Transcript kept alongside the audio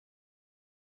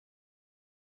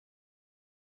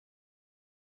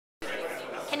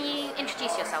Can you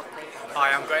introduce yourself, please?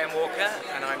 Hi, I'm Graham Walker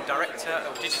and I'm Director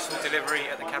of Digital Delivery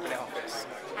at the Cabinet Office.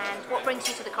 And what brings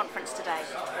you to the conference today?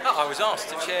 I was asked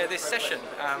to chair this session.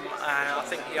 And I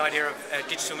think the idea of a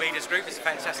Digital Leaders Group is a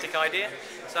fantastic idea,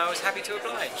 so I was happy to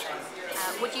oblige.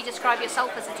 Would you describe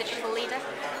yourself as a digital leader?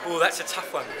 Oh, that's a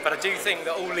tough one, but I do think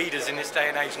that all leaders in this day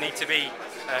and age need to be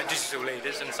digital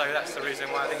leaders, and so that's the reason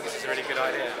why I think this is a really good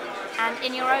idea. And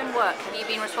in your own work, have you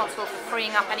been responsible for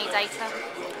freeing up any data?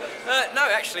 No,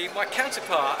 actually, my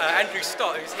counterpart, Andrew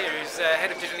Stott, who's here, who's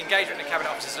Head of Digital Engagement in the Cabinet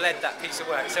Office, has led that piece of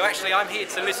work. So actually, I'm here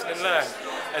to listen and learn,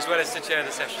 as well as to chair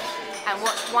the session. And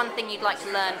what's one thing you'd like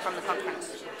to learn from the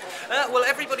conference? Well,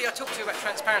 everybody I talk to about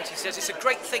transparency says it's a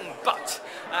great thing, but,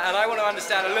 and I want to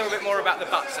understand a little bit more about the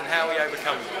buts and how we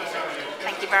overcome them.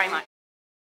 Thank you very much.